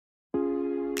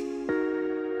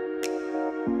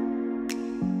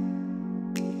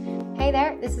Hey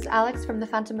there, this is Alex from the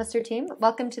PhantomBuster team.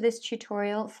 Welcome to this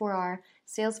tutorial for our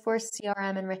Salesforce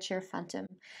CRM Enricher Phantom.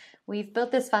 We've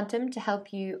built this Phantom to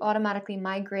help you automatically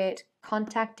migrate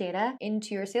contact data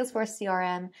into your Salesforce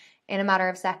CRM in a matter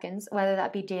of seconds, whether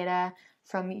that be data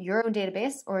from your own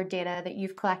database or data that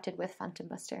you've collected with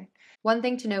PhantomBuster. One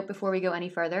thing to note before we go any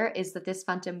further is that this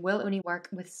Phantom will only work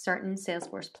with certain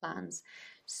Salesforce plans.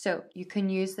 So you can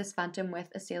use this Phantom with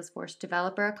a Salesforce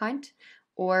developer account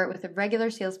or with a regular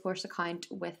Salesforce account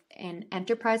with an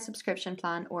enterprise subscription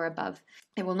plan or above.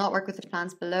 It will not work with the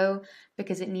plans below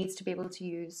because it needs to be able to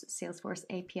use Salesforce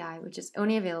API, which is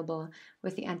only available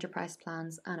with the enterprise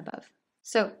plans and above.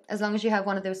 So as long as you have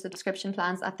one of those subscription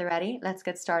plans at the ready, let's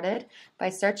get started by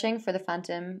searching for the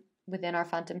Phantom within our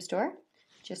Phantom store.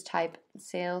 Just type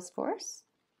Salesforce,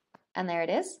 and there it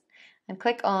is, and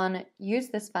click on Use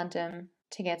this Phantom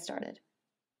to get started.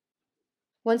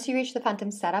 Once you reach the Phantom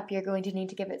setup, you're going to need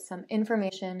to give it some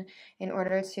information in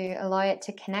order to allow it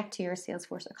to connect to your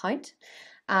Salesforce account.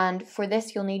 And for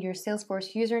this, you'll need your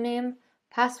Salesforce username,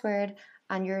 password,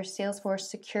 and your Salesforce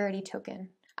security token.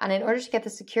 And in order to get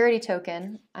the security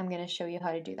token, I'm going to show you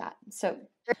how to do that. So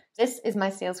this is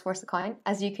my Salesforce account.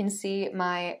 As you can see,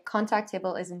 my contact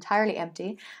table is entirely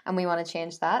empty, and we want to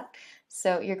change that.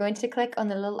 So you're going to click on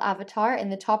the little avatar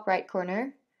in the top right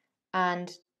corner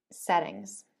and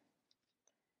Settings.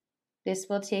 This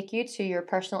will take you to your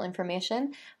personal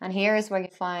information, and here is where you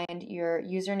find your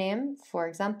username, for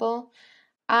example.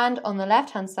 And on the left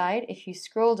hand side, if you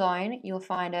scroll down, you'll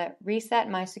find a Reset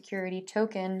My Security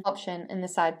Token option in the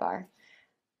sidebar.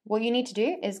 What you need to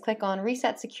do is click on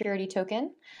Reset Security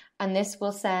Token, and this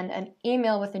will send an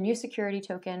email with a new security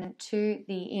token to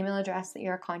the email address that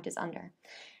your account is under.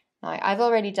 Now, I've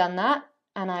already done that,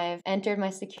 and I've entered my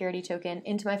security token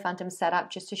into my Phantom setup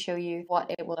just to show you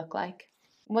what it will look like.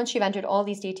 Once you've entered all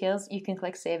these details, you can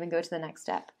click Save and go to the next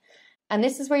step. And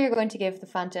this is where you're going to give the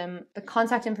Phantom the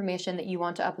contact information that you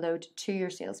want to upload to your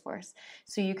Salesforce.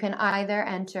 So you can either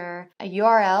enter a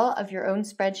URL of your own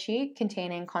spreadsheet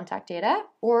containing contact data,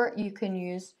 or you can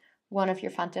use one of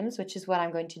your Phantoms, which is what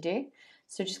I'm going to do.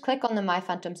 So just click on the My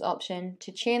Phantoms option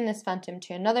to chain this Phantom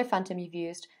to another Phantom you've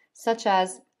used, such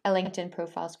as a LinkedIn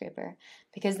profile scraper,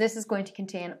 because this is going to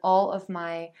contain all of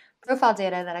my profile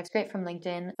data that I scraped from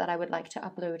LinkedIn that I would like to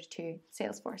upload to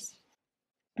Salesforce.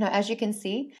 Now, as you can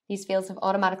see, these fields have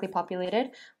automatically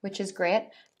populated, which is great,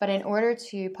 but in order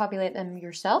to populate them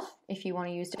yourself, if you want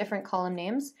to use different column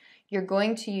names, you're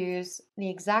going to use the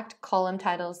exact column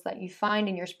titles that you find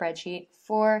in your spreadsheet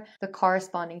for the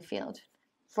corresponding field.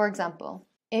 For example,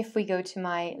 if we go to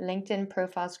my LinkedIn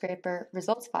profile scraper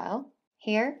results file,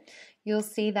 here you'll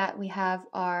see that we have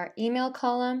our email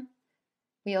column.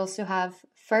 We also have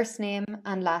first name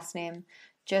and last name,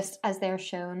 just as they're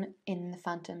shown in the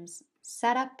Phantom's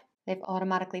setup. They've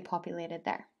automatically populated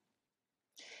there.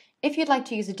 If you'd like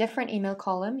to use a different email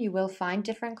column, you will find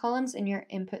different columns in your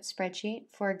input spreadsheet.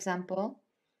 For example,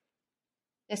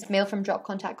 this mail from drop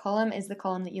contact column is the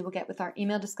column that you will get with our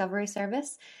email discovery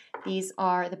service. These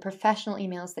are the professional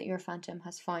emails that your Phantom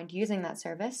has found using that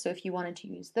service. So if you wanted to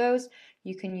use those,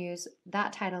 you can use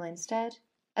that title instead.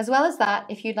 As well as that,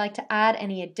 if you'd like to add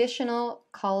any additional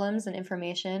columns and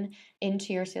information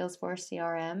into your Salesforce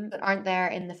CRM that aren't there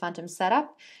in the Phantom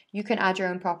setup, you can add your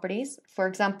own properties. For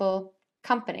example,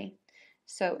 company.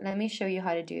 So let me show you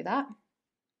how to do that.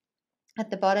 At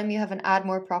the bottom, you have an Add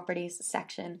More Properties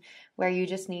section where you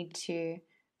just need to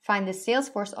find the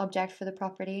Salesforce object for the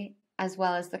property as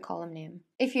well as the column name.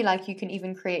 If you like, you can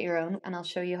even create your own, and I'll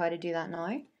show you how to do that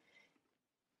now.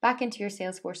 Back into your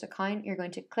Salesforce account, you're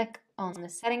going to click on the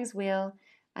Settings wheel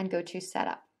and go to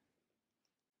Setup.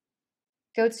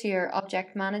 Go to your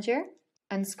Object Manager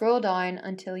and scroll down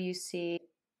until you see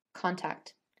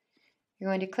Contact. You're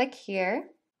going to click here,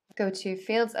 go to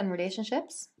Fields and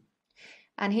Relationships,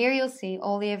 and here you'll see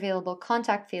all the available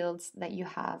contact fields that you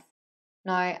have.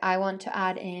 Now, I want to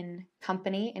add in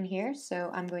company in here, so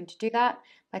I'm going to do that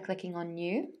by clicking on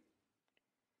New.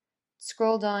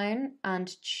 Scroll down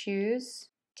and choose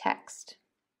Text.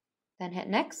 Then hit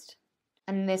Next.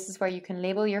 And this is where you can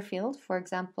label your field, for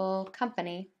example,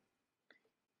 company.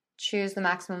 Choose the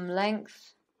maximum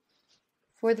length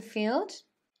for the field.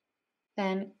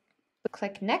 Then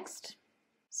click Next.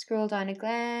 Scroll down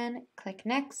again, click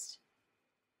Next,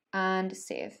 and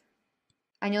save.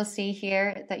 And you'll see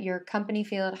here that your company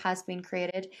field has been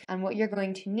created, and what you're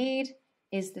going to need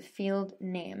is the field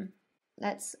name.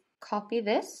 Let's copy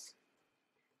this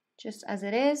just as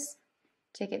it is,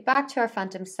 take it back to our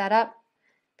Phantom setup,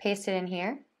 paste it in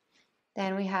here.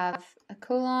 Then we have a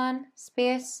colon,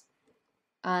 space,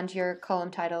 and your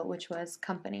column title, which was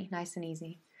company, nice and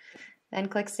easy. Then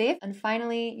click Save. And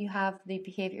finally, you have the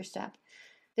behavior step.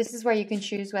 This is where you can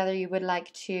choose whether you would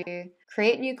like to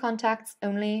create new contacts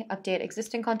only, update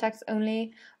existing contacts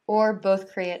only, or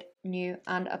both create new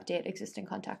and update existing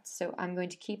contacts. So I'm going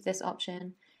to keep this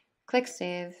option, click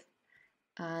Save,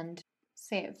 and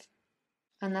save.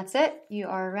 And that's it. You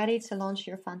are ready to launch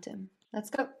your Phantom. Let's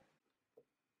go.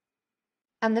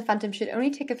 And the Phantom should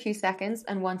only take a few seconds,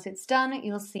 and once it's done,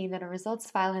 you'll see that a results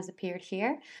file has appeared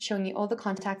here, showing you all the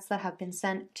contacts that have been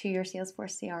sent to your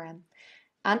Salesforce CRM.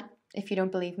 And if you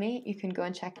don't believe me, you can go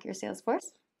and check your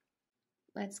Salesforce.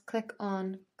 Let's click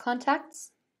on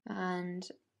Contacts and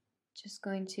just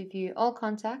going to view all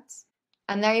contacts.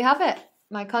 And there you have it.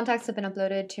 My contacts have been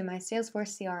uploaded to my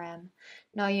Salesforce CRM.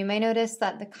 Now you may notice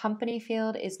that the company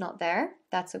field is not there.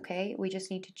 That's okay. We just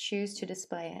need to choose to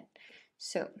display it.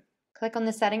 So click on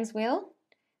the settings wheel,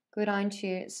 go down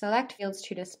to select fields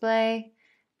to display,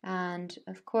 and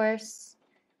of course,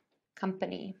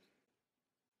 company.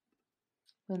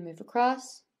 We'll move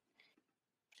across.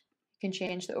 You can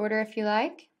change the order if you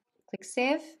like. Click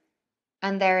Save.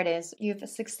 And there it is. You've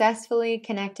successfully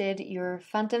connected your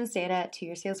Phantom's data to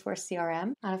your Salesforce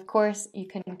CRM. And of course, you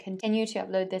can continue to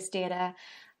upload this data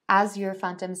as your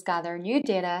Phantoms gather new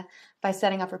data by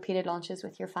setting up repeated launches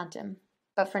with your Phantom.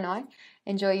 But for now,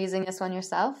 enjoy using this one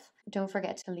yourself. Don't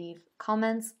forget to leave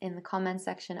comments in the comment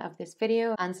section of this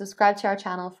video and subscribe to our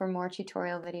channel for more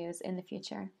tutorial videos in the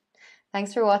future.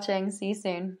 Thanks for watching. See you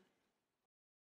soon.